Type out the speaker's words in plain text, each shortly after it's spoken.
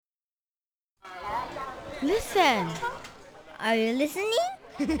Listen, Are you listening?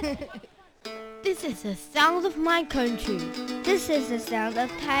 this is the sound of my country. This is the sound of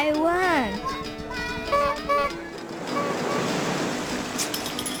Taiwan.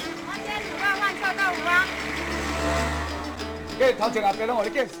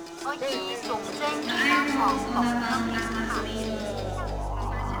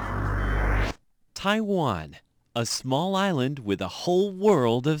 Taiwan, a small island with a whole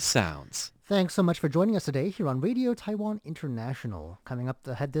world of sounds. Thanks so much for joining us today here on Radio Taiwan International. Coming up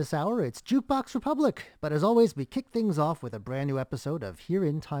ahead this hour, it's Jukebox Republic. But as always, we kick things off with a brand new episode of Here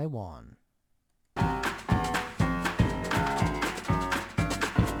in Taiwan.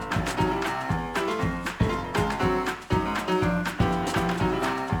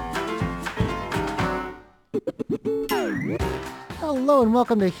 Hello and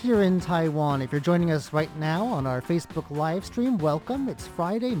welcome to Here in Taiwan. If you're joining us right now on our Facebook live stream, welcome. It's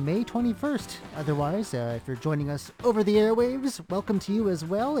Friday, May 21st. Otherwise, if you're joining us over the airwaves, welcome to you as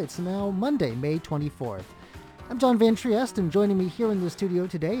well. It's now Monday, May 24th. I'm John Van Trieste, and joining me here in the studio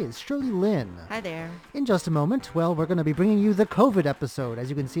today is Shirley Lin. Hi there. In just a moment, we're going to be bringing you the COVID episode. As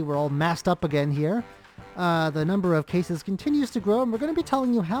you can see, we're all masked up again here. The number of cases continues to grow, and we're going to be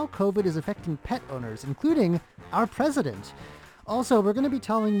telling you how COVID is affecting pet owners, including our president. Also, we're going to be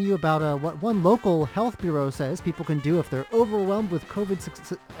telling you about what one local health bureau says people can do if they're overwhelmed with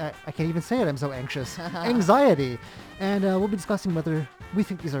COVID. I can't even say it. I'm so anxious. Anxiety. And we'll be discussing whether we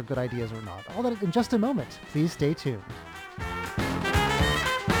think these are good ideas or not. All that in just a moment. Please stay tuned.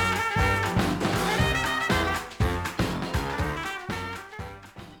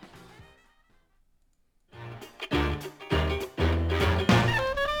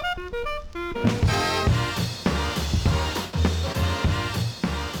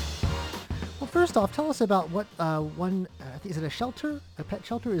 First off, tell us about what is it a shelter, a pet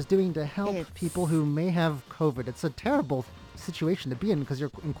shelter, is doing to help people who may have COVID. It's a terrible situation to be in because you're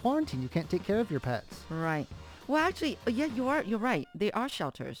in quarantine. You can't take care of your pets. Right. Well, actually, yeah, you're right. They are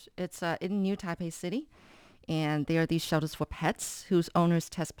shelters. It's in New Taipei City, and they are these shelters for pets whose owners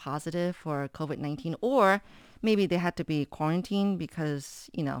test positive for COVID-19, or maybe they had to be quarantined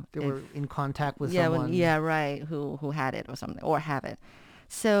because they were in contact with someone. Yeah, right. Who had it or something, or have it.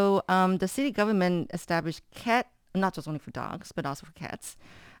 So the city government established not just only for dogs, but also for cats,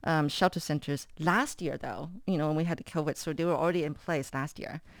 shelter centers last year, though, when we had the COVID. So they were already in place last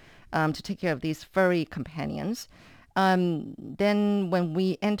year to take care of these furry companions. Then when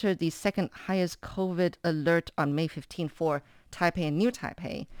we entered the second highest COVID alert on May 15 for Taipei and New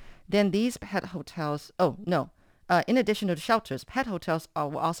Taipei, then these pet hotels, in addition to the shelters, pet hotels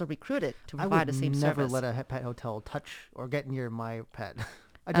were also recruited to provide the same service. I would never let a pet hotel touch or get near my pet.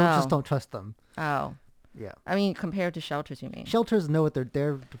 I just don't trust them. Oh. Yeah. I mean, compared to shelters, you mean? Shelters know what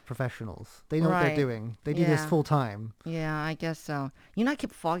they're professionals. They know what they're doing. They do this full time. Yeah, I guess so. I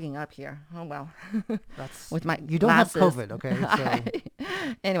keep fogging up here. Oh, well. With my You don't glasses. have COVID, okay? So.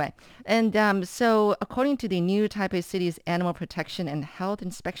 Anyway, and so according to the New Taipei City's Animal Protection and Health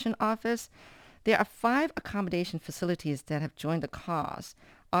Inspection Office, there are 5 accommodation facilities that have joined the cause,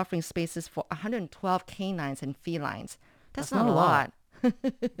 offering spaces for 112 canines and felines. That's not a lot.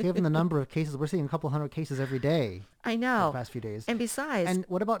 Given the number of cases, we're seeing a couple hundred cases every day. I know. The past few days. And besides... And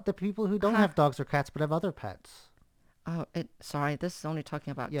what about the people who don't have dogs or cats but have other pets? Oh, sorry. This is only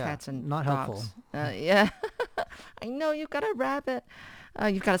talking about cats and not dogs. Helpful. Yeah. I know. You've got a rabbit.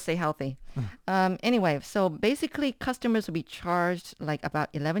 You've got to stay healthy. Anyway, so basically customers will be charged like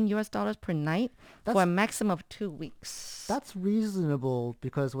about $11 per night for a maximum of 2 weeks. That's reasonable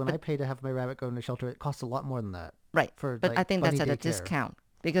because when I pay to have my rabbit go in the shelter, it costs a lot more than that. Right. But I think that's at a daycare. discount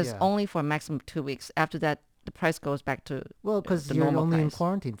because only for a maximum of 2 weeks. After that, the price goes back to because the you're normal only in price.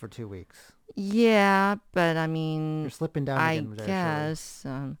 quarantine for 2 weeks. Yeah, but I mean... You're slipping down again there, guess.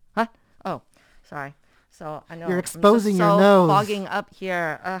 Huh? Oh, sorry. So I know you're exposing your so nose. Fogging up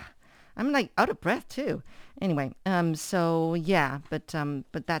here. I'm like out of breath too. Anyway, so yeah, but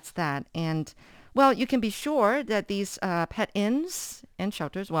that's that. And well, you can be sure that these pet inns and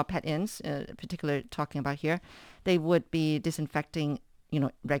shelters, pet inns, particularly talking about here, they would be disinfecting,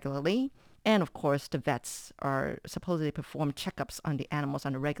 regularly. And of course, the vets are supposedly perform checkups on the animals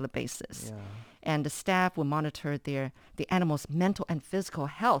on a regular basis. Yeah. And the staff will monitor the animal's mental and physical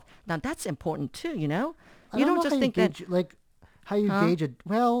health. Now, that's important too, You don't just think that... Like, how you gauge it.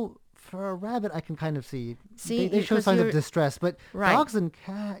 Well, for a rabbit, I can kind of see. They show signs of distress. But dogs and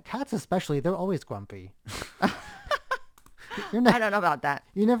cats especially, they're always grumpy. I don't know about that.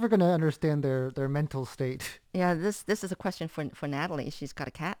 You're never going to understand their mental state. Yeah, this is a question for Natalie. She's got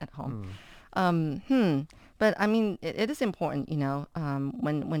a cat at home. But I mean, it is important,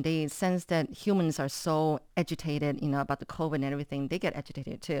 when they sense that humans are so agitated, about the COVID and everything, they get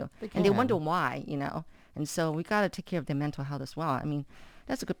agitated too. And they wonder why, And so we got to take care of their mental health as well. I mean,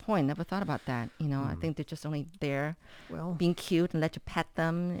 that's a good point. Never thought about that. I think they're just only there being cute and let you pet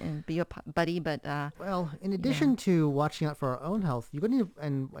them and be your buddy. But well, in addition to watching out for our own health, you're going to,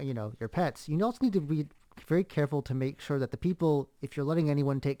 and your pets, you also need to be very careful to make sure that the people, if you're letting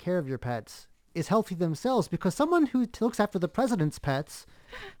anyone take care of your pets, is healthy themselves, because someone who looks after the president's pets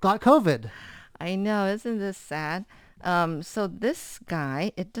got COVID. I know, isn't this sad? So this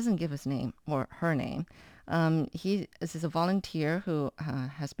guy, it doesn't give his name or her name. He is a volunteer who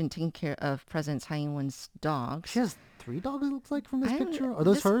has been taking care of President Tsai Ing-wen's dogs. She has 3 dogs, it looks like, from this picture. Are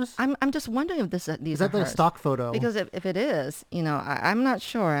those hers? I'm just wondering if these Is are that the hers. stock photo? Because if it is, I'm not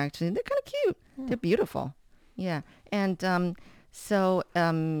sure, actually. They're kind of cute. They're beautiful. Yeah. And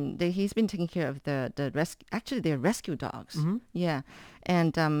he's been taking care of the rescue. Actually, they're rescue dogs. Yeah.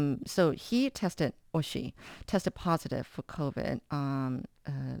 And so she tested positive for COVID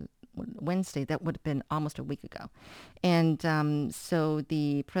Wednesday. That would have been almost a week ago. And so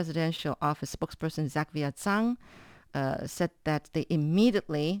the presidential office spokesperson, Zach Via-Zhang, said that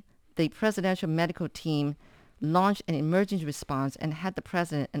the presidential medical team launched an emergency response and had the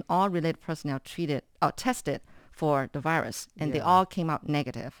president and all related personnel tested for the virus, and they all came out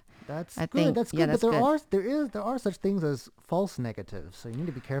negative. That's I good. think, That's good. yeah, but that's there are such things as false negatives, so you need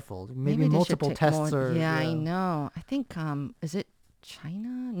to be careful. Maybe they should multiple take tests more. are. Yeah, I know. I think is it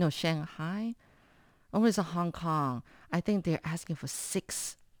China? No, Shanghai. Or is it Hong Kong? I think they're asking for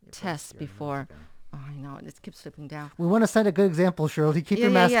 6 tests before. Oh, I know. It keeps slipping down. We want to set a good example, Shirley. Keep your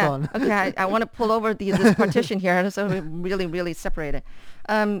mask on. Okay, I want to pull over this partition here so we really, really separate it.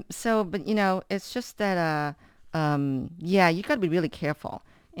 But it's just that, you got to be really careful.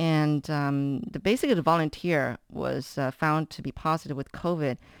 And basically the volunteer was found to be positive with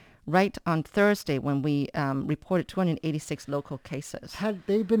COVID right on Thursday when we reported 286 local cases. Had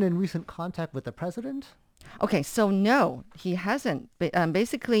they been in recent contact with the president? Okay, so no, he hasn't.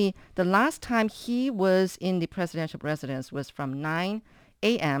 Basically, the last time he was in the presidential residence was from 9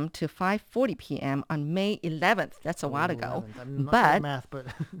 a.m. to 5:40 p.m. on May 11th. That's a while ago. I'm not good at math, but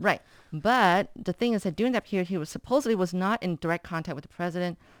right. But the thing is that during that period, he was not in direct contact with the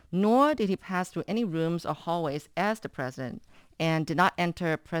president, nor did he pass through any rooms or hallways as the president, and did not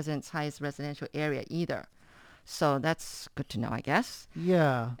enter President Tsai's residential area either. So that's good to know, I guess.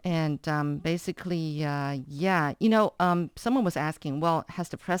 yeah. And basically, someone was asking, well, has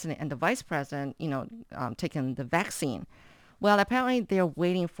the president and the vice president, taken the vaccine? Well, apparently they're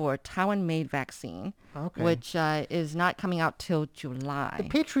waiting for a Taiwan-made vaccine, which is not coming out till July. A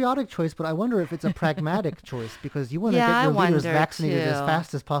patriotic choice, but I wonder if it's a pragmatic choice, because you want to get your leaders vaccinated as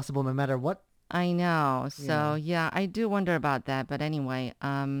fast as possible, no matter what. I know. So, I do wonder about that. But anyway,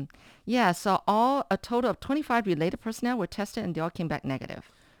 so a total of 25 related personnel were tested, and they all came back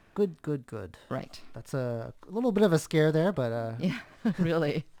negative. Good. Right. That's a little bit of a scare there, but... Yeah,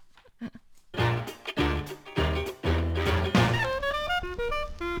 really.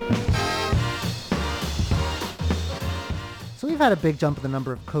 So we've had a big jump in the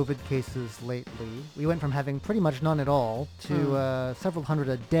number of COVID cases lately. We went from having pretty much none at all to several hundred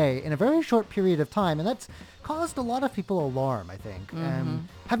a day in a very short period of time, and that's caused a lot of people alarm, I think.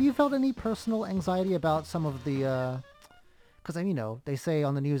 Have you felt any personal anxiety about some of the... Because, they say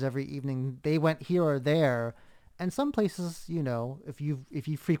on the news every evening they went here or there, and some places, if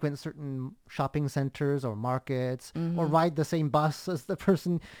you frequent certain shopping centers or markets or ride the same bus as the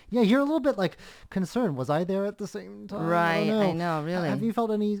person, you're a little bit concerned. Was I there at the same time? Right, I know, really. Have you felt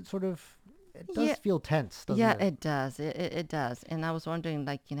any sort of? It does feel tense, doesn't it? Yeah, it does. It does. And I was wondering,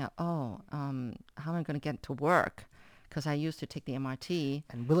 how am I going to get to work? Because I used to take the MRT.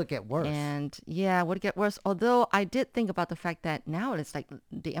 And will it get worse? And would it get worse? Although I did think about the fact that now it's like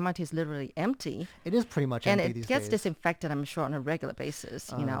the MRT is literally empty. It is pretty much empty these days. And it gets disinfected, I'm sure, on a regular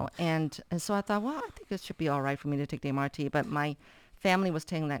basis, And so I thought, well, I think it should be all right for me to take the MRT. But my family was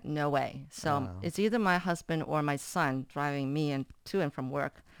saying that no way. So it's either my husband or my son driving me to and from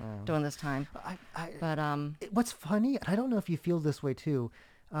work during this time. What's funny, and I don't know if you feel this way too,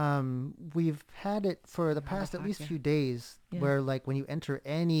 we've had it for the past at least few days where when you enter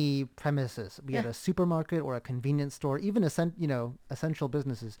any premises, be it a supermarket or a convenience store, even essential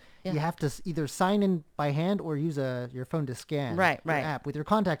businesses, you have to either sign in by hand or use your phone to scan your app with your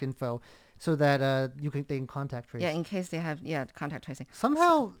contact info so that they can contact trace. Yeah, in case they have contact tracing.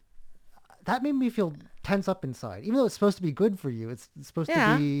 Somehow that made me feel tense up inside. Even though it's supposed to be good for you, it's supposed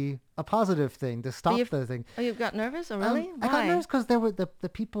Yeah. to be a positive thing to stop the thing. Oh, you got nervous? Oh, really? I got Why? nervous because there were the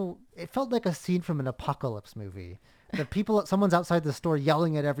people. It felt like a scene from an apocalypse movie. The people, someone's outside the store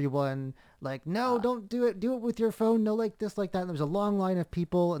yelling at everyone, like, "No, don't do it. Do it with your phone. No, like this, like that." And there's a long line of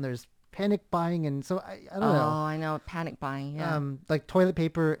people, and there's panic buying, and so I don't know. Oh, I know. Panic buying. Yeah. Like toilet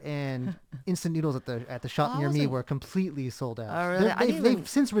paper and instant noodles at the shop Oh, near me wasn't- were completely sold out. Oh, really? I didn't They've even-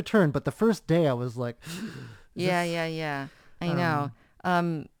 since returned, but the first day I was like, Yeah. I know.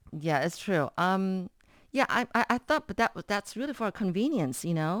 Yeah, it's true. Yeah, I thought, but that's really for convenience,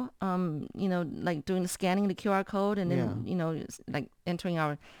 like doing the scanning the QR code and then, like entering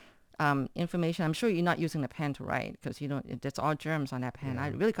our information. I'm sure you're not using the pen to write because there's all germs on that pen. I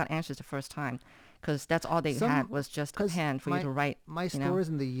really got anxious the first time because that's all they had was just a 'cause pen for you to write. My you know? store is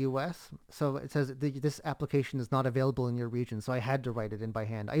in the U.S., so it says this application is not available in your region, so I had to write it in by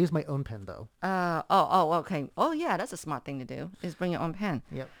hand. I use my own pen though. Okay. Oh, yeah, that's a smart thing to do is bring your own pen.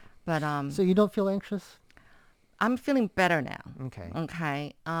 Yep. But So you don't feel anxious? I'm feeling better now. Okay.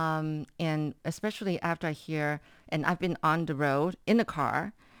 Okay. And especially after I hear, and I've been on the road in the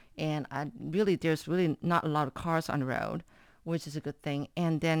car, and there's really not a lot of cars on the road, which is a good thing.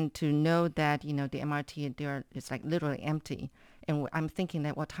 And then to know that, the MRT it's like literally empty. And I'm thinking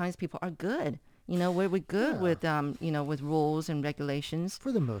that, well, townspeople are good. We're good with, with rules and regulations.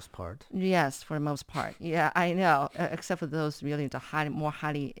 For the most part. Yes, for the most part. Yeah, I know. Except for those really more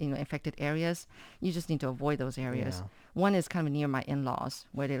highly infected areas, you just need to avoid those areas. Yeah. One is kind of near my in-laws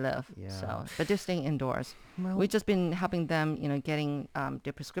where they live. Yeah. So, but they're staying indoors. Well- We've just been helping them, getting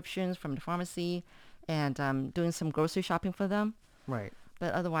their prescriptions from the pharmacy, and doing some grocery shopping for them. Right.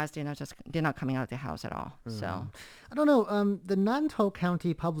 But otherwise, they're not coming out of their house at all. So. I don't know. The Nantou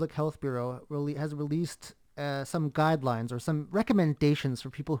County Public Health Bureau has released some guidelines or some recommendations for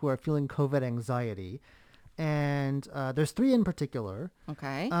people who are feeling COVID anxiety, and there's 3 in particular.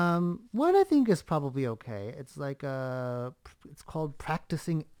 Okay. One I think is probably okay. It's like it's called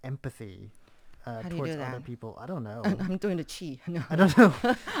practicing empathy do you towards do other that? people. I don't know. I'm doing the chi. No. I don't know.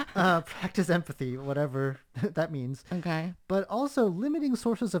 Practice empathy, whatever that means. Okay. But also limiting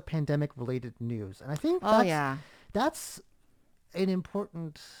sources of pandemic-related news, and I think Oh, yeah. that's an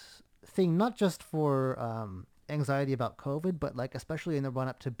important thing, not just for anxiety about COVID, but like especially in the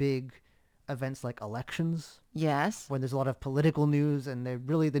run-up to big events like elections, Yes. when there's a lot of political news, and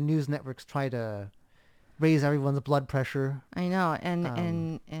the news networks try to raise everyone's blood pressure. I know,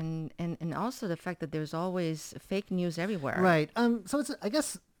 and also the fact that there's always fake news everywhere. Right. So I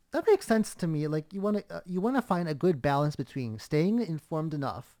guess that makes sense to me. Like you want to find a good balance between staying informed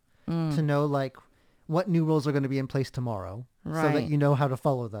enough to know like what new rules are going to be in place tomorrow, so that Right. you know how to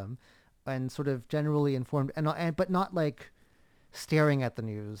follow them, and sort of generally informed, but not like staring at the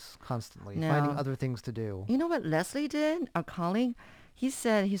news constantly, finding No. other things to do. You know what Leslie did, our colleague? He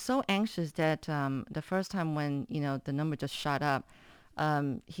said he's so anxious that the first time when, the number just shot up,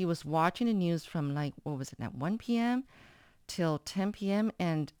 he was watching the news from like, what was it, at 1 p.m. till 10 p.m.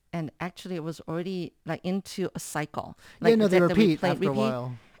 And actually it was already like into a cycle. Like they the repeat replay- after a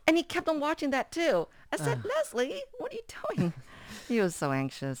while. And he kept on watching that too. I said, Leslie, what are you doing? He was so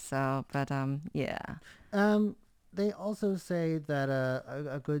anxious. So, but yeah. They also say that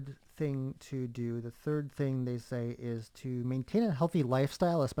a good thing to do, the third thing they say, is to maintain a healthy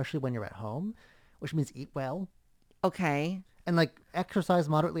lifestyle, especially when you're at home, which means eat well Okay. and like exercise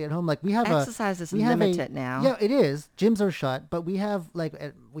moderately at home. Like we have Exercise is we have limited now. Yeah, it is. Gyms are shut, but we have like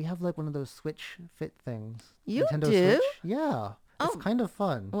one of those Switch Fit things. You Nintendo do? Switch. Yeah, it's Oh. kind of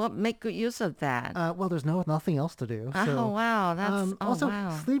fun. Well, make good use of that. Well, there's nothing else to do. Oh, So, wow. That's, also,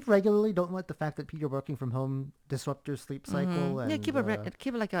 wow. sleep regularly. Don't let the fact that you're working from home disrupt your sleep cycle. And, Yeah, keep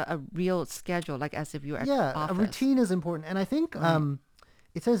it like a real schedule, like as if you're at yeah, office. a routine is important. And I think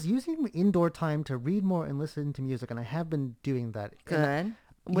it says using indoor time to read more and listen to music, and I have been doing that. And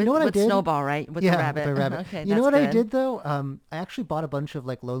Good. you know what I with did? Snowball, right? With yeah, the rabbit. with the rabbit. Okay, you know that's what I good. did though? I actually bought a bunch of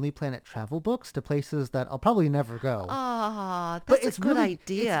like Lonely Planet travel books to places that I'll probably never go. Oh, but that's a good really,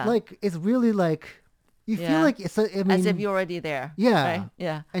 idea. It's really like you feel Yeah. like it's. I mean, as if you're already there. Yeah. Right?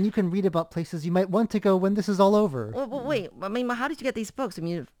 Yeah. and you can read about places you might want to go when this is all over. Well, wait. I mean, how did you get these books? I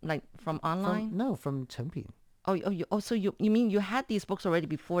mean, like from online? From Chengpi. So you mean you had these books already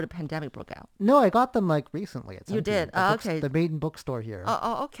before the pandemic broke out? No, I got them like recently at You Chengpi, did? the Okay. The Maiden bookstore here.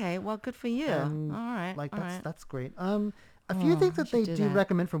 Oh, okay. Well, good for you. And, all right. Like all right. that's great. A few things that they should do that.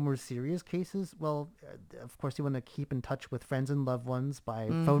 recommend for more serious cases. Well, of course, you want to keep in touch with friends and loved ones by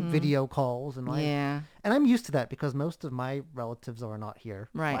phone video calls and like. Yeah. And I'm used to that because most of my relatives are not here.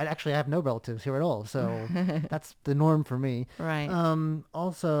 Right. I actually have no relatives here at all, so that's the norm for me. Right.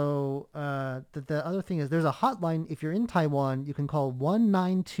 Also, the other thing is there's a hotline. If you're in Taiwan, you can call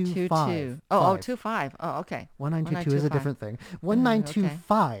 1925. 25. Oh, okay. 1922 is a different thing.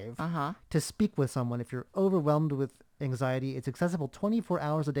 1925 Uh-huh. to speak with someone if you're overwhelmed with anxiety. It's accessible 24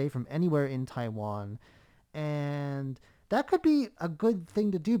 hours a day from anywhere in Taiwan. And that could be a good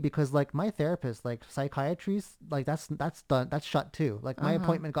thing to do because like my therapist, like psychiatry's, like that's done. That's shut too. Like my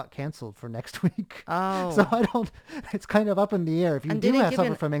appointment got canceled for next week. Oh. So I don't, it's kind of up in the air. If you And do did it have give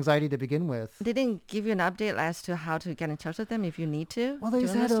suffer an- from anxiety to begin with. They didn't give you an update as to how to get in touch with them if you need to? Well, they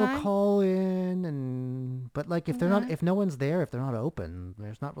during said this they'll time? call in, but like if they're not, Okay. if no one's there, if they're not open,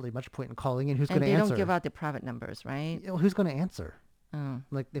 there's not really much point in calling in. Who's And going to they answer? don't give out their private numbers, right? You know, who's going to answer? Oh.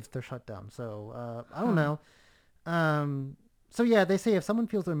 Like if they're shut down. So I don't know. So yeah, they say if someone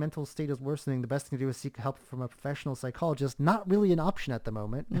feels their mental state is worsening, the best thing to do is seek help from a professional psychologist. Not really an option at the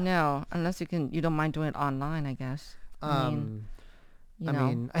moment. No, unless you don't mind doing it online, I guess. I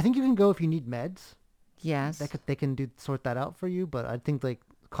mean, I think you can go if you need meds. yes. They can sort that out for you. But I think like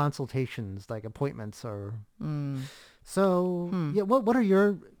consultations, like appointments are. So yeah, what are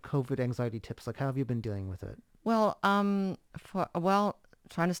your COVID anxiety tips? Like how have you been dealing with it? Well,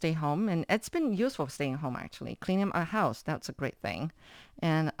 trying to stay home, and it's been useful staying home actually. Cleaning my house, that's a great thing,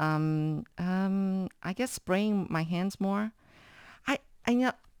 and I guess spraying my hands more.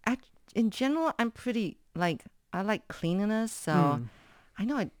 In general, I'm pretty like I like cleanliness, so I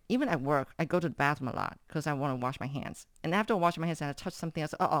know even at work I go to the bathroom a lot because I want to wash my hands, and after washing my hands, I touch something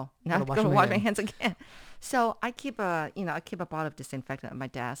else. Now I'm Gotta going to wash wash my my hands again. So I keep a bottle of disinfectant at my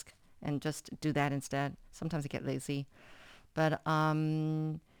desk and just do that instead. Sometimes I get lazy. But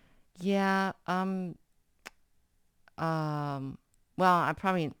well, I'm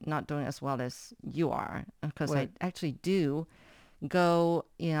probably not doing as well as you are because I What? actually do go,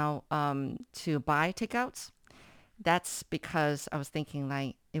 to buy takeouts. That's because I was thinking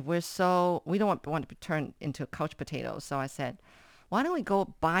like if we don't want to be turned into couch potatoes. So I said, why don't we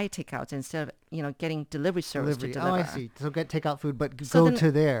go buy takeouts instead of, getting delivery service to Delivery. deliver? Oh, I see. So get takeout food, but So go then-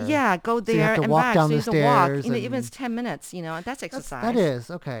 to there. Yeah, go there So you have to and walk back. down so you the have to walk, stairs even and- it's 10 minutes, that's exercise. That is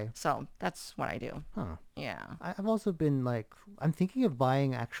okay. So that's what I do. Huh. Yeah. I've also been like, I'm thinking of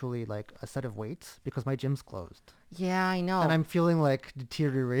buying actually like a set of weights because my gym's closed. Yeah, I know. And I'm feeling like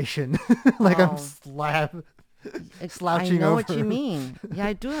deterioration. like I'm Oh. slouching I know over. what you mean. Yeah,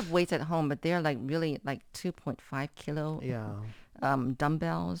 I do have weights at home, but they're like really like 2.5 kilo Yeah.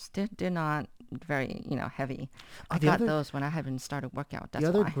 dumbbells. They're not very, heavy. I the got other- those when I haven't started workout. That's The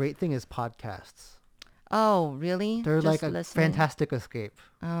other why. great thing is podcasts. Oh, really? They're Just like a listening? fantastic escape.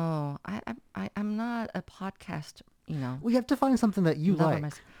 Oh, I'm not a podcast, We have to find something that you lover like.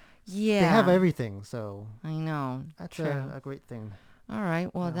 myself. Yeah. They have everything, so I know. that's True. a great thing. All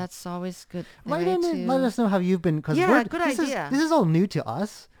right. Well, that's always good. Write way in and to- let us know how you've been. Cause Yeah, good this idea. This is all new to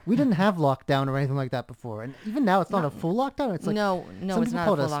us. We didn't have lockdown or anything like that before, and even now it's not a full lockdown. It's like no, some it's people not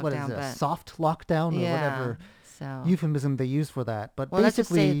call a it full what is lockdown, it, a but soft lockdown or yeah. whatever So euphemism they use for that. But Well, let's just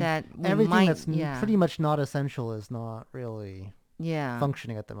basically, say that we everything might- that's yeah. pretty much not essential is not really yeah.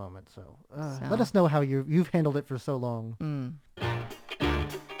 functioning at the moment. So let So. us know how you've handled it for so long.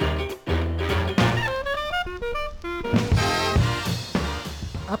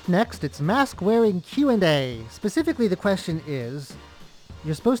 Up next, it's mask wearing Q&A. Specifically, the question is,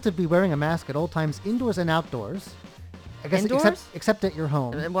 you're supposed to be wearing a mask at all times, indoors and outdoors. I guess Indoors? except at your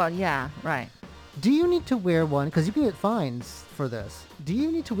home. Well, yeah, right. Do you need to wear one? Because you can get fines for this. Do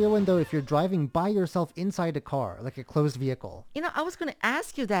you need to wear one, though, if you're driving by yourself inside a car, like a closed vehicle? I was going to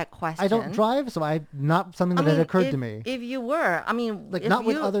ask you that question. I don't drive, so not something that had occurred to me. If you were, Like, if not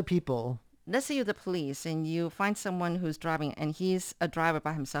with you- other people. Let's say you're the police and you find someone who's driving and he's a driver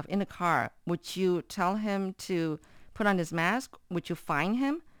by himself in a car. Would you tell him to put on his mask? Would you fine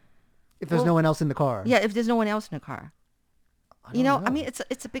him? If there's no one else in the car. Yeah, if there's no one else in the car. I don't know. It's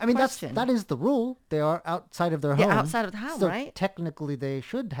a big I mean, question. that is the rule. They are outside of their Yeah, home. outside of the home, so right? technically, they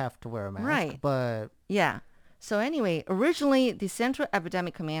should have to wear a mask. Right. But Yeah. So anyway, originally the Central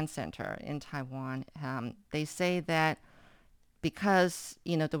Epidemic Command Center in Taiwan, they say that because,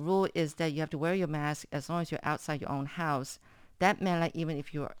 the rule is that you have to wear your mask as long as you're outside your own house, that meant like even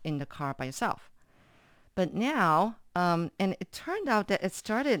if you're in the car by yourself. But now, and it turned out that it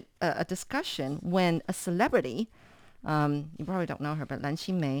started a discussion when a celebrity, you probably don't know her, but Lan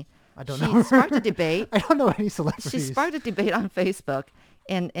Xinmei, I don't she know her. sparked a debate. I don't know any celebrities. She sparked a debate on Facebook,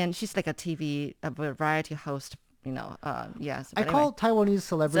 and she's like a variety host yes. I But call anyway. Taiwanese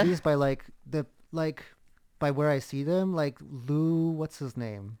celebrities by by where I see them, like Lou, what's his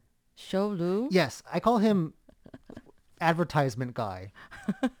name? Shou Lu. Yes, I call him advertisement guy.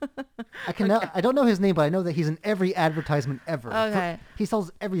 I don't know his name, but I know that he's in every advertisement ever. Okay. He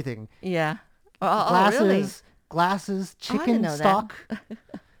sells everything. Yeah. Glasses, Really? glasses, Oh, I didn't chicken know that. stock.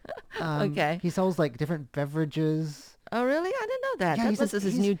 Okay. He sells like different beverages. Oh, really? I didn't know that. Yeah, That was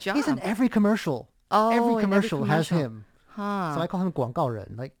his new job. He's in every commercial. Oh, in every every commercial has commercial. him. Huh. So I call him 广告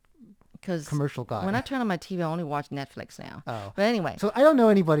人, like Because commercial guy. when I turn on my TV, I only watch Netflix now. Oh. But anyway. So I don't know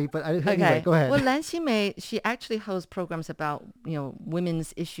anybody, but anyway, go ahead. Well, Lan Ximei, she actually hosts programs about,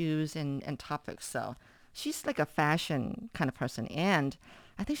 women's issues and topics. So she's like a fashion kind of person. And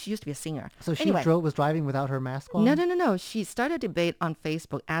I think she used to be a singer. So she anyway, was driving without her mask on? No. She started a debate on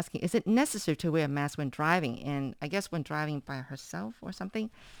Facebook asking, is it necessary to wear a mask when driving? And I guess when driving by herself or something.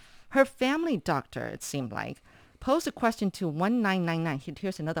 Her family doctor, it seemed like, posed a question to 1999.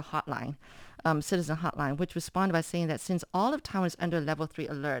 Here's another hotline, citizen hotline, which responded by saying that since all of Taiwan is under level 3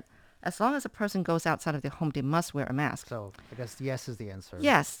 alert, as long as a person goes outside of their home, they must wear a mask. So I guess yes is the answer.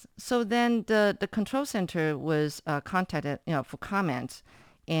 Yes. So then the control center was contacted, for comment.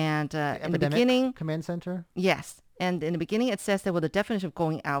 And in the beginning, command center? yes. And in the beginning, it says that, well, the definition of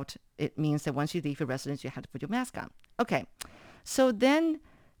going out, it means that once you leave your residence, you have to put your mask on. Okay. So then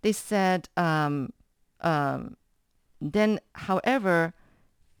they said, then, however,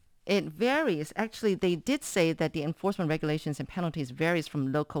 it varies. Actually, they did say that the enforcement regulations and penalties varies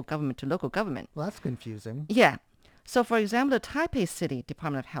from local government to local government. Well, that's confusing. Yeah. So, for example, the Taipei City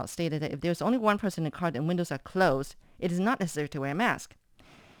Department of Health stated that if there's only one person in the car and windows are closed, it is not necessary to wear a mask.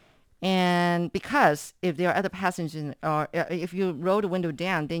 And because if there are other passengers or if you roll the window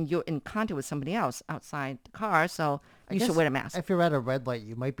down, then you're in contact with somebody else outside the car, so you should guess wear a mask. If you're at a red light,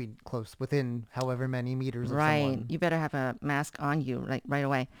 you might be close within however many meters of Right. someone. You better have a mask on you right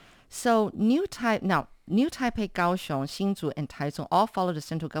away. So New Taipei, Kaohsiung, Hsinchu, and Taichung all follow the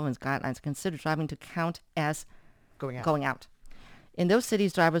central government's guidelines to consider driving to count as Going out. In those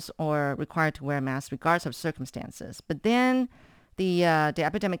cities, drivers are required to wear a mask regardless of circumstances. But then the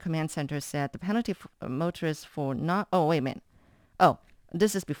Epidemic Command Center said the penalty for motorists for not... Oh, wait a minute. Oh,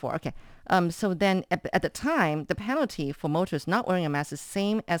 this is before. Okay. So then at the time, the penalty for motorists not wearing a mask is the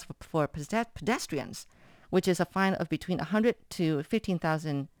same as for pedestrians, which is a fine of between 100 to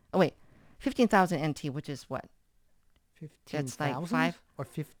 15,000... Oh, wait. 15,000 NT, which is what? 15,000? That's like five- Or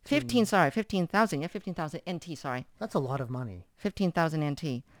 15? 15,000. Yeah, 15,000 NT, sorry. That's a lot of money. 15,000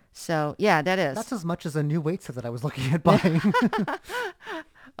 NT. So, yeah, that is. That's as much as a new weight set that I was looking at buying.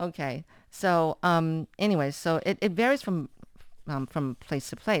 Okay. So, anyway, so it varies from place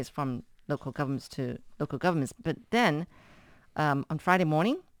to place, from local governments to local governments. But then, on Friday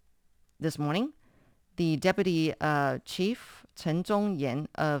morning, this morning, the deputy chief, Chen Zhongyan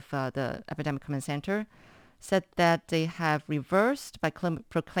of the Epidemic Command Center, said that they have reversed by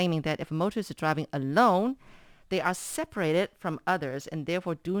proclaiming that if a motorist is driving alone, they are separated from others and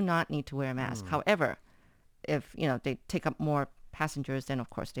therefore do not need to wear a mask. However, if they take up more passengers, then of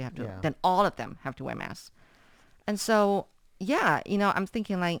course they have to. Yeah. Then all of them have to wear masks. And so, yeah, I'm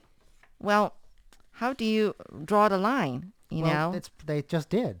thinking like, well, how do you draw the line? You know? They just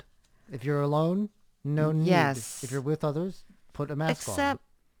did. If you're alone, no need. Yes. If you're with others, put a mask on. Except,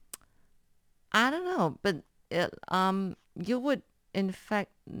 I don't know, but you would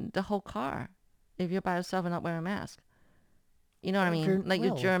infect the whole car if you're by yourself and not wearing a mask. You know what I mean? Like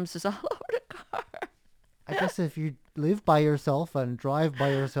your germs is all over the car. I guess if you live by yourself and drive by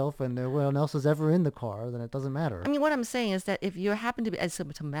yourself and no one else is ever in the car, then it doesn't matter. I mean, what I'm saying is that if you happen to be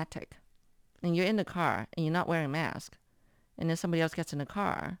asymptomatic and you're in the car and you're not wearing a mask and then somebody else gets in the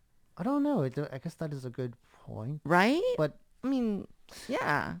car, I don't know. I guess that is a good point. right? But I mean,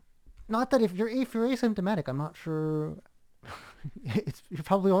 yeah. not that if you're asymptomatic, I'm not sure. You've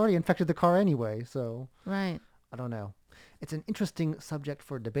probably already infected the car anyway, so Right. I don't know. It's an interesting subject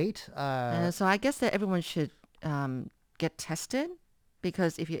for debate. So I guess that everyone should get tested,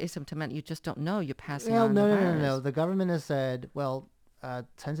 because if you're asymptomatic, you just don't know you're passing Well, on no, the no, no, virus. no. The government has said, Chen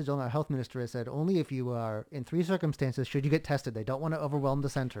Zhejiang, our health minister, has said only if you are in 3 circumstances should you get tested. They don't want to overwhelm the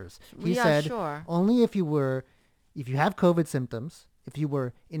centers. He Yeah, said sure. only if you have COVID symptoms, if you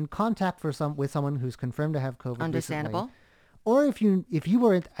were in contact with someone who's confirmed to have COVID recently, Understandable. or if you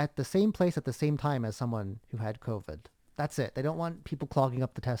were at the same place at the same time as someone who had COVID. That's it. They don't want people clogging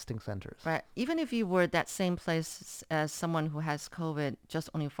up the testing centers. Right. Even if you were at that same place as someone who has COVID, just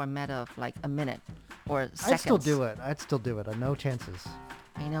only for a matter of like a minute or seconds. I'd still do it. No chances.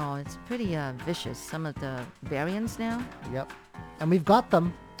 I know. It's pretty vicious, some of the variants now. Yep. And we've got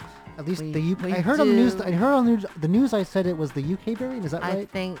them. At least We- the UK. we I heard on the news. do. I heard on the news. I said it was the UK variant. Is that I right?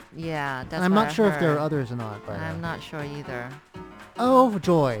 think, yeah, that's And I'm what not I sure if there are heard. others or not. But I'm not sure either. oh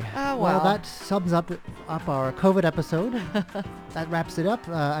joy! Oh, Well, well. that sums up our COVID episode. That wraps it up.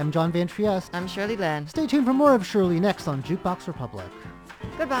 I'm John Van Trieste. I'm Shirley Lin. Stay tuned for more of Shirley next on Jukebox Republic.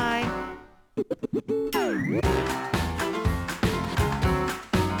 Goodbye.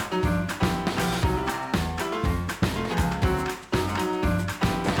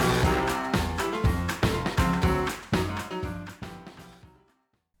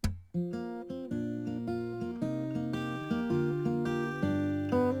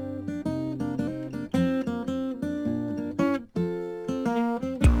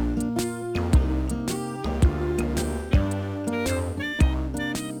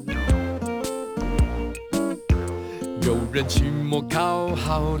有人期末考，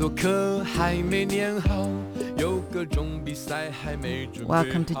好多课还没念好，有各种比赛还没准备好。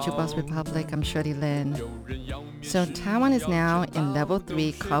 Welcome to Jukebox Republic. I'm Shirley Lin. So Taiwan is now in level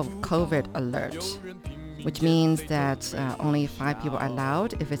 3 COVID alert, which means that only 5 people are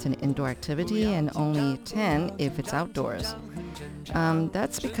allowed if it's an indoor activity and only 10 if it's outdoors.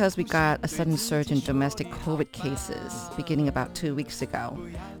 That's because we got a sudden surge in domestic COVID cases beginning about 2 weeks ago.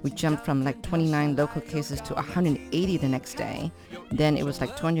 We jumped from like 29 local cases to 180 the next day. Then it was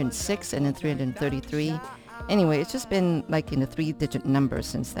like 206 and then 333. Anyway, it's just been like in the 3-digit numbers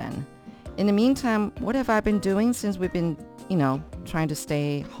since then. In the meantime, what have I been doing since we've been, trying to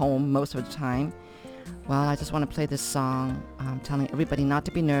stay home most of the time? Well, I just want to play this song telling everybody not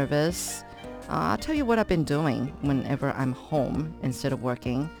to be nervous. I'll tell you what I've been doing whenever I'm home instead of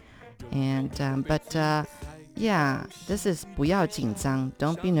working. And yeah, this is 不要紧张.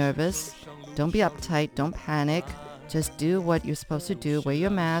 Don't be nervous. Don't be uptight. Don't panic. Just do what you're supposed to do. Wear your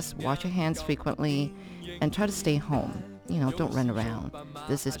mask. Wash your hands frequently. And try to stay home. Don't run around.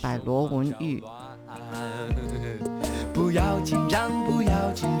 This is by 罗文玉. 不要紧张，不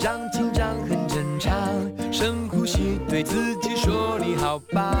要紧张，紧张很正常。深呼吸，对自己说你好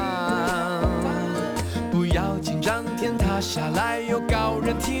棒。不要紧张，天塌下来有高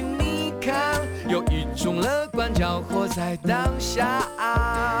人替你扛。有一种乐观叫活在当下，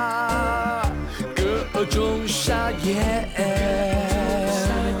各种傻眼，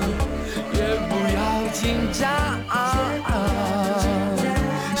也不要紧张。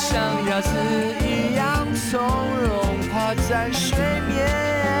像鸭子一样从容趴在水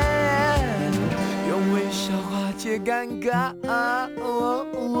面，用微笑化解尴尬。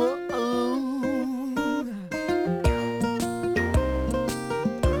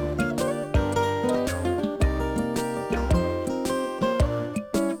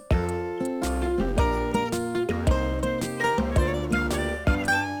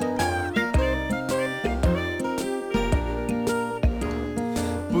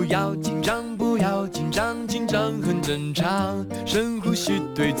不要紧张，不要紧张，紧张很正常。深呼吸，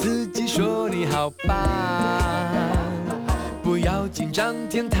对自己说你好棒。不要紧张，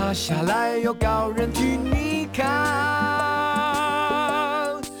天塌下来有高人替你扛。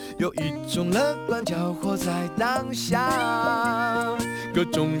有一种乐观叫活在当下，各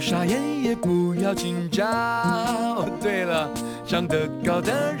种傻眼也不要紧张。哦，对了，长得高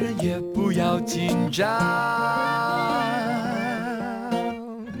的人也不要紧张。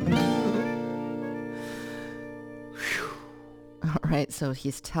All right, so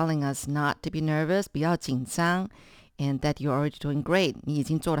he's telling us not to be nervous, 不要紧张, and that you're already doing great. 你已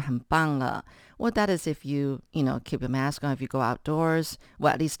经做得很棒了. Well, that is if you, keep your mask on, if you go outdoors,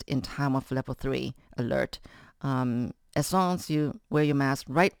 well, at least in time of level 3 alert. As long as you wear your mask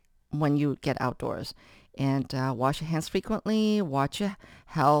right when you get outdoors. And wash your hands frequently, watch your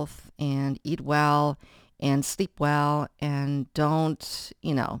health, and eat well, and sleep well, and don't,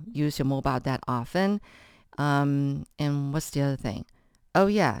 use your mobile that often. And what's the other thing? Oh,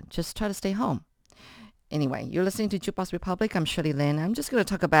 yeah, just try to stay home. Anyway, you're listening to Jukebox Republic. I'm Shirley Lin. I'm just going to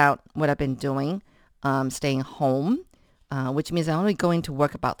talk about what I've been doing, staying home, which means I'm only going to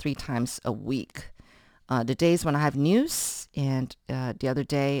work about 3 times a week. The days when I have news, and the other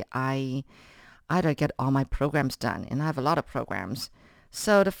day I had to get all my programs done, and I have a lot of programs.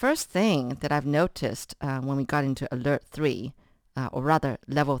 So the first thing that I've noticed when we got into Alert 3, or rather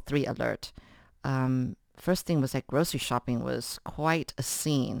Level 3 Alert, first thing was that grocery shopping was quite a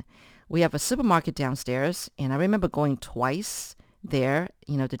scene. We have a supermarket downstairs, and I remember going twice there,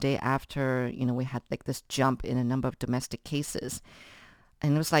 the day after, we had like this jump in a number of domestic cases.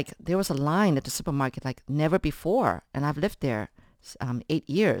 And it was like there was a line at the supermarket like never before, and I've lived there 8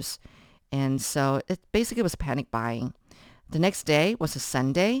 years. And so it basically was panic buying. The next day was a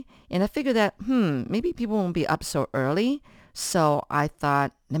Sunday, and I figured that, maybe people won't be up so early. So I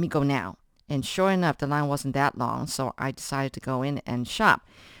thought, let me go now. And sure enough, the line wasn't that long, so I decided to go in and shop.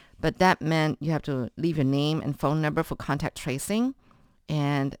 But that meant you have to leave your name and phone number for contact tracing.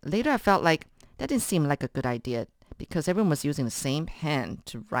 And later I felt like that didn't seem like a good idea because everyone was using the same pen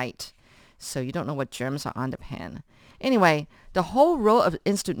to write. So you don't know what germs are on the pen. Anyway, the whole row of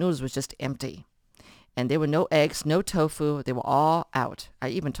instant noodles was just empty. And there were no eggs, no tofu. They were all out. I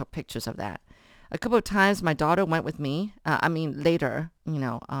even took pictures of that. A couple of times my daughter went with me. Later,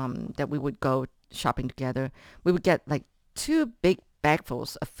 that we would go shopping together. We would get like 2 big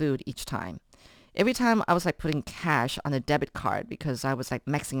bagfuls of food each time. Every time I was like putting cash on a debit card because I was like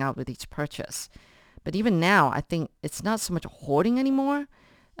maxing out with each purchase. But even now, I think it's not so much hoarding anymore.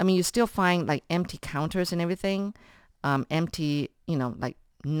 I mean, you still find like empty counters and everything, empty, like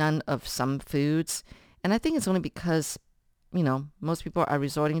none of some foods. And I think it's only because most people are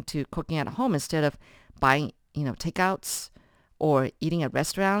resorting to cooking at home instead of buying, takeouts or eating at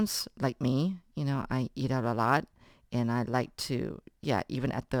restaurants like me. I eat out a lot and I like to,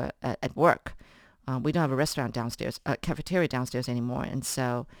 even at work. We don't have a restaurant downstairs, a cafeteria downstairs anymore. And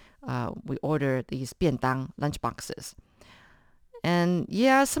so we order these 便当 lunch boxes. And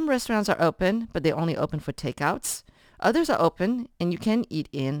some restaurants are open, but they only open for takeouts. Others are open and you can eat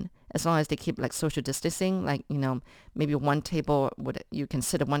in as long as they keep like social distancing, like, maybe one table you can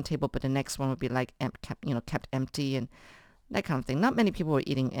sit at one table, but the next one would be like kept empty and that kind of thing. Not many people were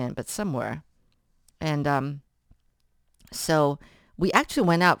eating in, but some were. And so we actually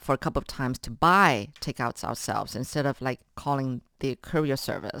went out for a couple of times to buy takeouts ourselves instead of like calling the courier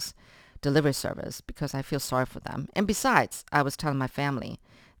service, delivery service, because I feel sorry for them. And besides, I was telling my family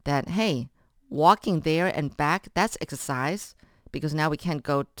that, hey, walking there and back, that's exercise because now we can't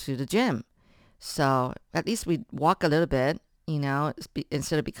go to the gym. So at least we walk a little bit,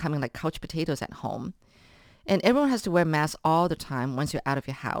 instead of becoming like couch potatoes at home. And everyone has to wear masks all the time once you're out of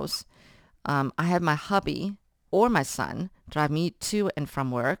your house. I have my hubby or my son drive me to and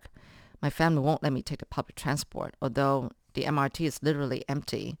from work. My family won't let me take the public transport, although the MRT is literally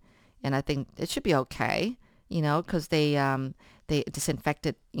empty. And I think it should be okay, because they disinfect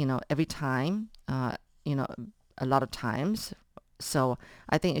it, every time, a lot of times. So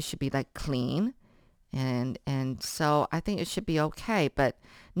I think it should be like clean. And so I think it should be okay. But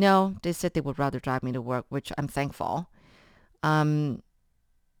no, they said they would rather drive me to work, which I'm thankful. And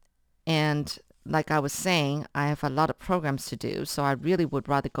like I was saying, I have a lot of programs to do, so I really would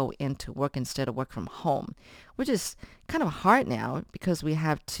rather go into work instead of work from home, which is kind of hard now because we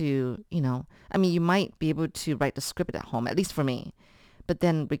have to, you might be able to write the script at home, at least for me. But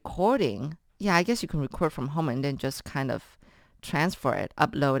then recording, I guess you can record from home and then just kind of transfer it,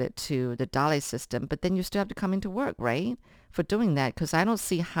 upload it to the DALL-E system, but then you still have to come into work, right? For doing that, because I don't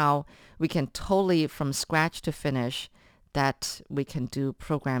see how we can totally from scratch to finish that we can do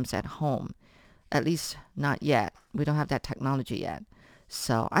programs at home. At least not yet. We don't have that technology yet.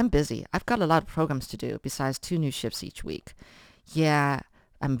 So I'm busy. I've got a lot of programs to do besides 2 new shifts each week.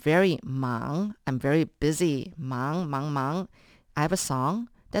 I'm very 忙. I'm very busy. 忙. I have a song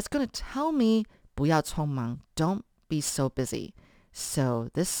that's going to tell me 不要匆忙. Don't be so busy. So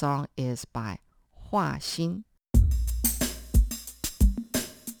this song is by Hua Xin.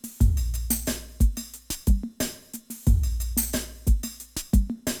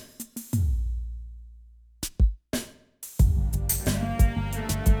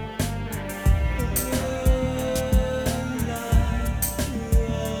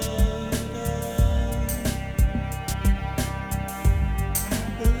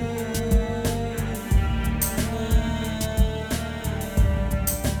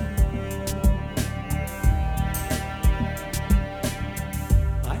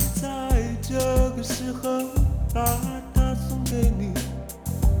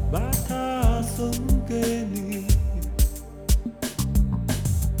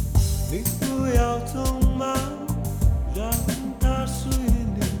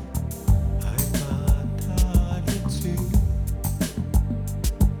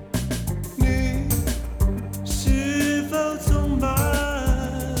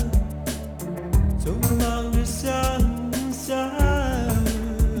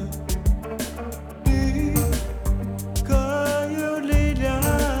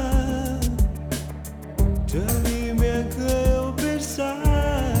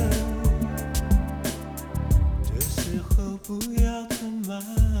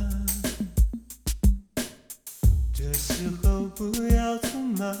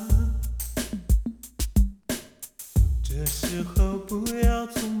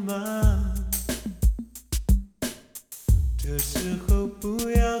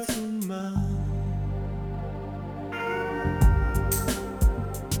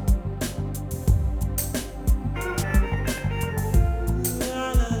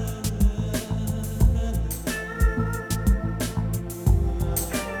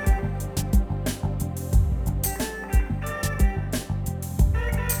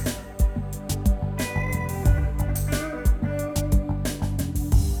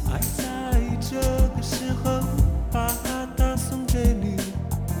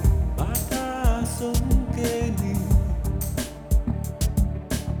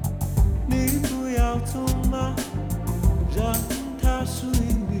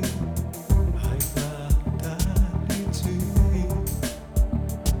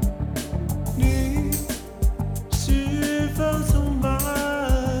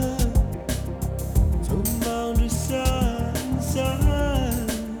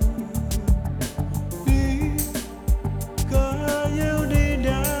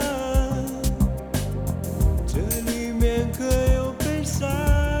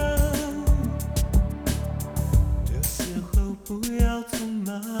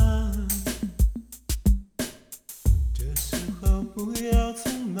 忙，这时候不要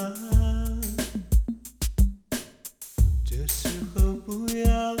匆忙，这时候不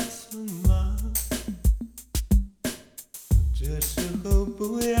要匆忙，这时候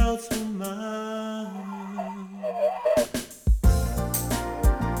不要匆忙。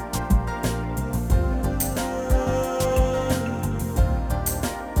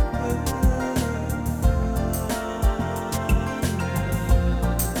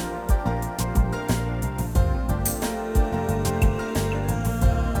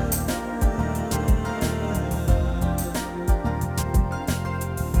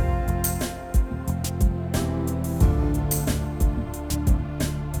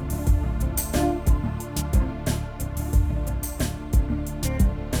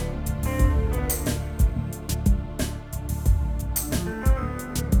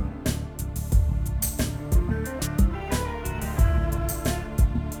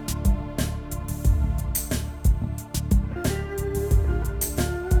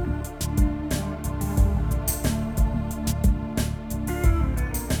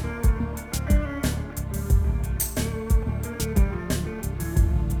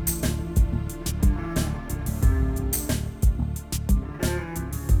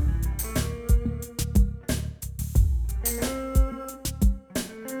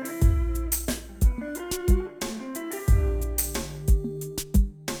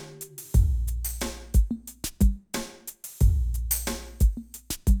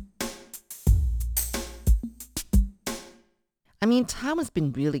I mean, Taiwan's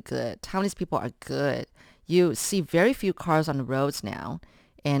been really good. Taiwanese people are good. You see very few cars on the roads now,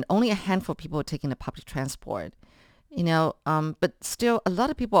 and only a handful of people are taking the public transport. But still, a lot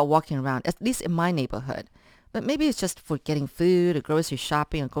of people are walking around, at least in my neighborhood. But maybe it's just for getting food or grocery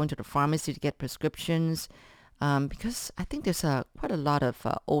shopping or going to the pharmacy to get prescriptions. Because I think there's quite a lot of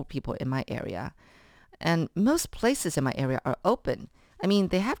old people in my area. And most places in my area are open. I mean,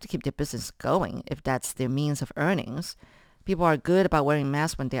 they have to keep their business going if that's their means of earnings. People are good about wearing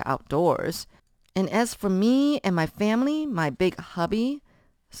masks when they're outdoors. And as for me and my family, Big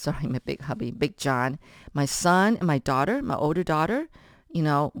John, my son and my daughter, my older daughter,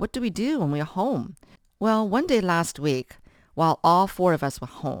 what do we do when we're home? Well, one day last week, while all four of us were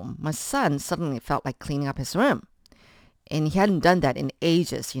home, my son suddenly felt like cleaning up his room. And he hadn't done that in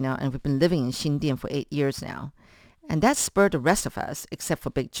ages, and we've been living in Xindian for 8 years now. And that spurred the rest of us, except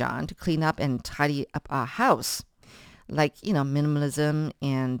for Big John, to clean up and tidy up our house. Like, minimalism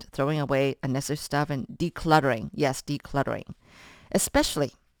and throwing away unnecessary stuff and decluttering. Yes, decluttering.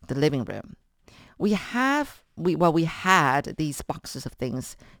 Especially the living room. We had these boxes of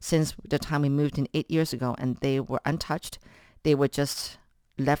things since the time we moved in 8 years ago, and they were untouched. They were just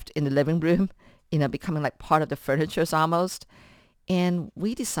left in the living room, becoming like part of the furniture almost. And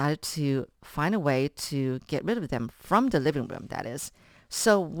we decided to find a way to get rid of them from the living room, that is.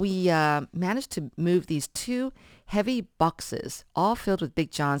 So we managed to move these 2 heavy boxes, all filled with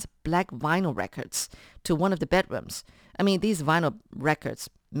Big John's black vinyl records, to one of the bedrooms. I mean, these vinyl records,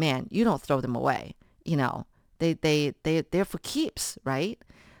 man, you don't throw them away. They're for keeps, right?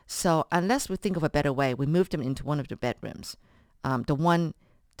 So unless we think of a better way, we moved them into one of the bedrooms.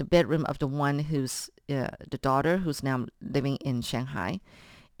 The bedroom of the one who's the daughter who's now living in Shanghai.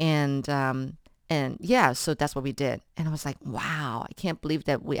 And yeah, so that's what we did. And I was like, wow, I can't believe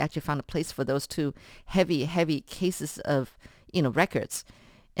that we actually found a place for those 2 heavy, heavy cases of, records.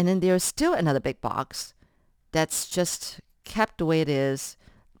 And then there's still another big box that's just kept the way it is,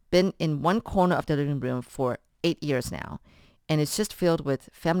 been in one corner of the living room for 8 years now. And it's just filled with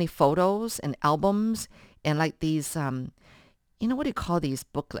family photos and albums and like these, what do you call these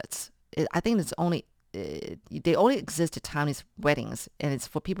booklets? I think it's only they only exist at Taiwanese weddings, and it's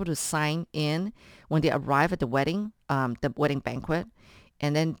for people to sign in when they arrive at the wedding banquet,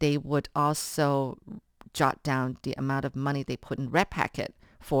 and then they would also jot down the amount of money they put in red packet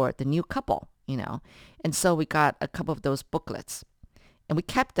for the new couple, And so we got a couple of those booklets, and we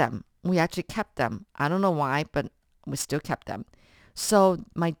kept them. We actually kept them. I don't know why, but we still kept them. So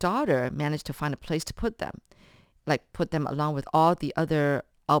my daughter managed to find a place to put them, like put them along with all the other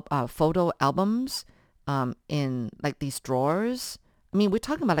photo albums in like these drawers. I mean, we're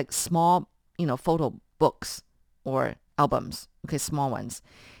talking about like small, photo books or albums, okay, small ones.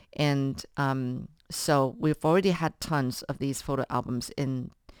 And so we've already had tons of these photo albums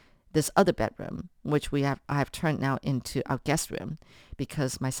in this other bedroom, which I have turned now into our guest room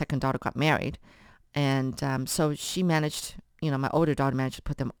because my second daughter got married. And so she managed, my older daughter managed to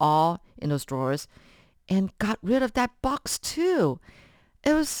put them all in those drawers and got rid of that box too.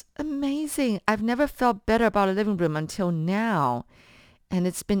 It was amazing. I've never felt better about a living room until now. And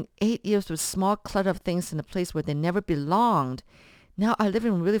it's been 8 years with small clutter of things in a place where they never belonged. Now our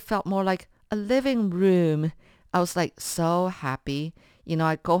living room really felt more like a living room. I was like so happy.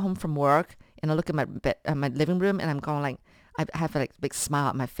 I go home from work and I look at my living room and I'm going like, I have like a big smile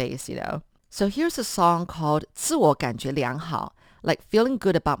on my face. So here's a song called 自我感觉良好, like feeling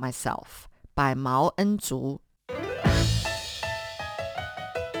good about myself by Mao Enzu.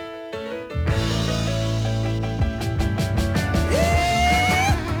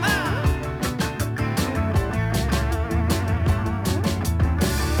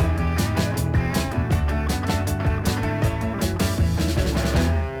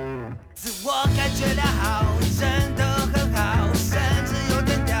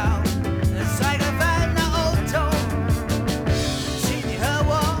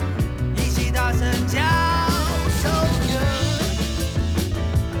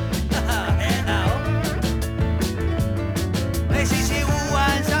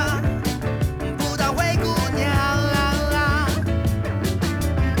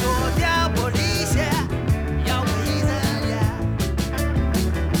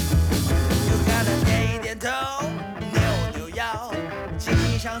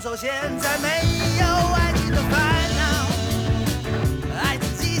 享受现在没有爱情的烦恼，爱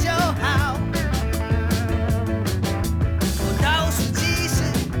自己就好。我倒数计时，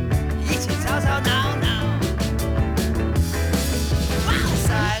一起吵吵闹闹。3、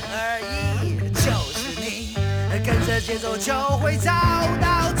2、1，就是你，跟着节奏就会找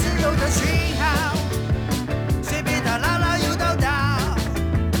到自由的讯号，随便他唠唠又叨叨。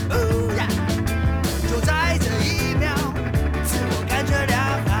就在这一秒，自我感觉良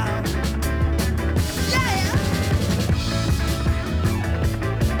好。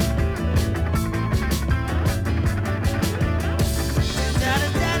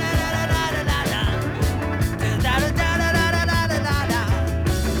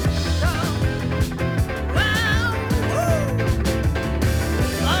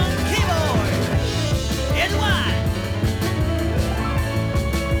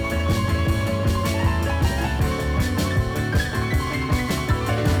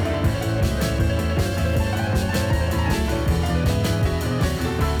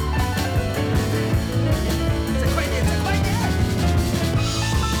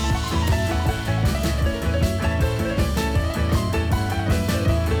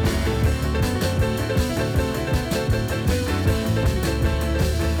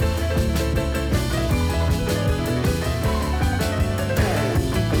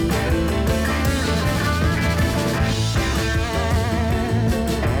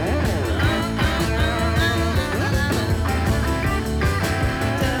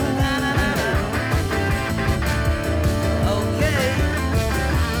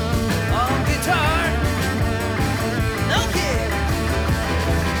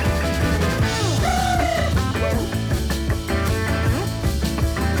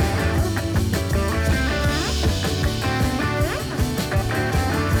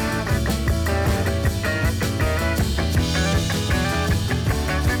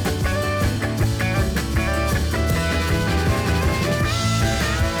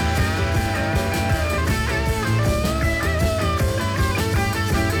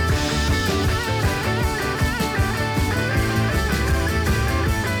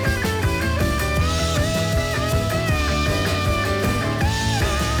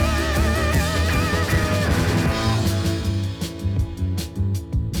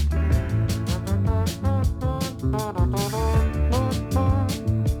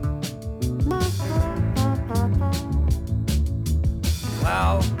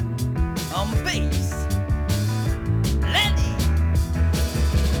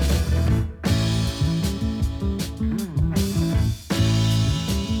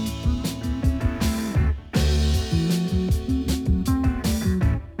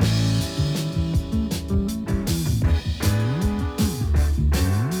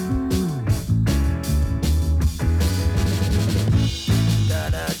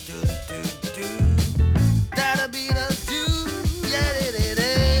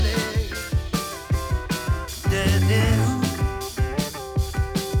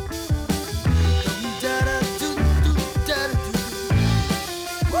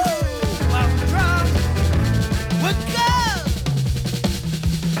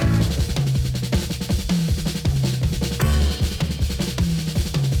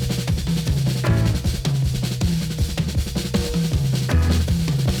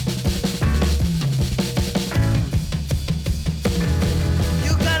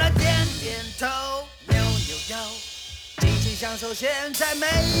享受现在没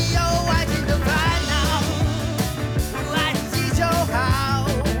有爱情的烦恼，爱自己就好。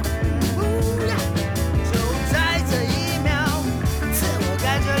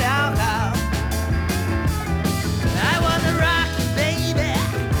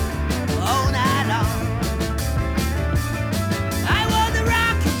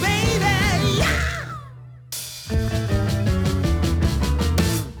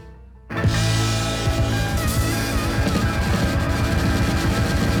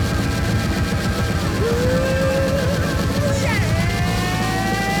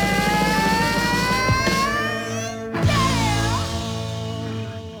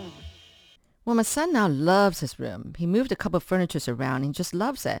Well, my son now loves his room. He moved a couple of furnitures around and just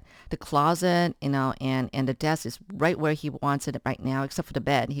loves it. The closet, and the desk is right where he wants it right now, except for the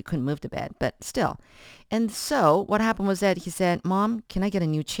bed. He couldn't move the bed, but still. And so what happened was that he said, Mom, can I get a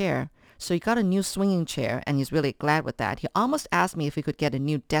new chair? So he got a new swinging chair, and he's really glad with that. He almost asked me if he could get a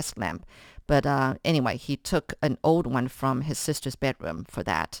new desk lamp. But anyway, he took an old one from his sister's bedroom for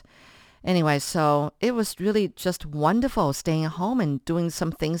that. Anyway, so it was really just wonderful staying at home and doing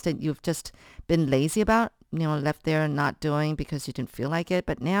some things that you've just been lazy about, left there and not doing because you didn't feel like it.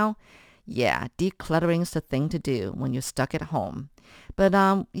 But now, yeah, decluttering is the thing to do when you're stuck at home. But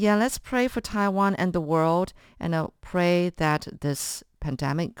yeah, let's pray for Taiwan and the world, and pray that this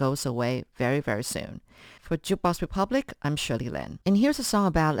pandemic goes away very, very soon. For Jukebox Republic, I'm Shirley Lin. And here's a song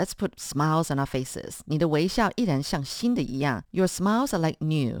about let's put smiles on our faces. 你的微笑依然像新的一样. Your smiles are like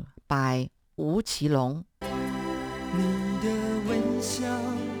new by 吴奇隆。你的微笑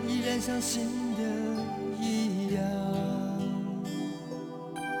依然像新的一样，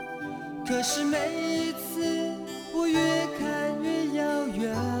可是每一次我越看越遥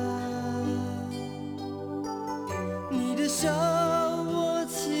远，你的手握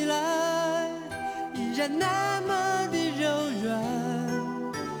起来依然那么的柔软，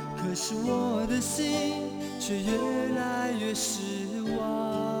可是我的心却越来越失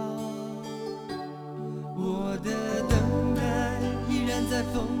望。我的等待依然在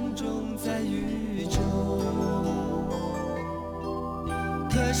风中，在雨中，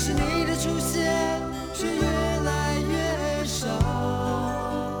可是你的出现却越来越少。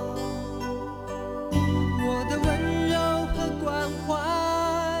我的温柔和关怀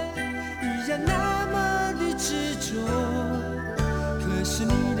依然那么的执着，可是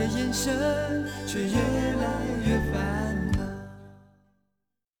你的眼神却越来越烦恼。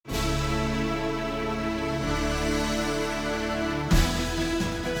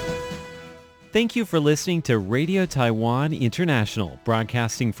Thank you for listening to Radio Taiwan International,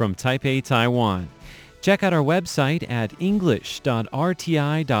 broadcasting from Taipei, Taiwan. Check out our website at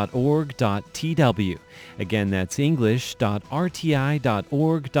english.rti.org.tw. Again, that's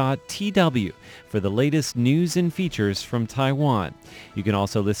english.rti.org.tw for the latest news and features from Taiwan. You can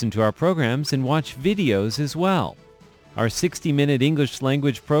also listen to our programs and watch videos as well. Our 60-minute English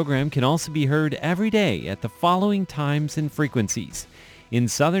language program can also be heard every day at the following times and frequencies. In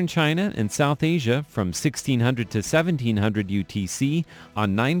southern China and South Asia from 1600 to 1700 UTC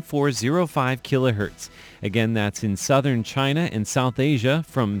on 9405 kHz. Again, that's in southern China and South Asia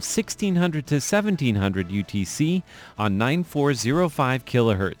from 1600 to 1700 UTC on 9405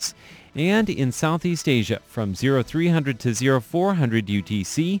 kHz. And in Southeast Asia from 0300 to 0400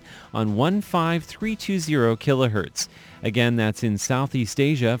 UTC on 15320 kHz. Again, that's in Southeast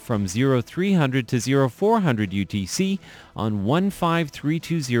Asia from 0300 to 0400 UTC on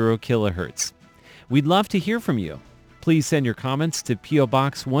 15320 kHz. We'd love to hear from you. Please send your comments to P.O.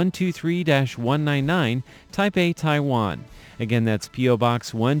 Box 123-199, Taipei, Taiwan. Again, that's P.O.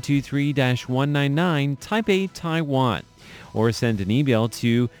 Box 123-199, Taipei, Taiwan. Or send an email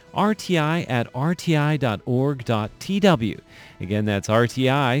to rti@rti.org.tw. Again, that's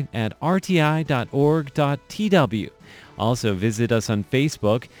rti@rti.org.tw. Also, visit us on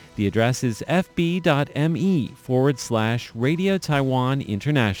Facebook. The address is fb.me/Radio Taiwan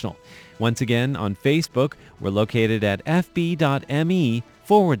International. Once again, on Facebook, we're located at fb.me/Radio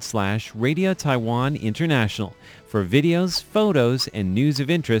Taiwan International for videos, photos, and news of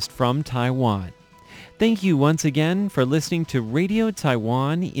interest from Taiwan. Thank you once again for listening to Radio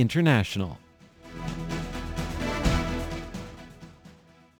Taiwan International.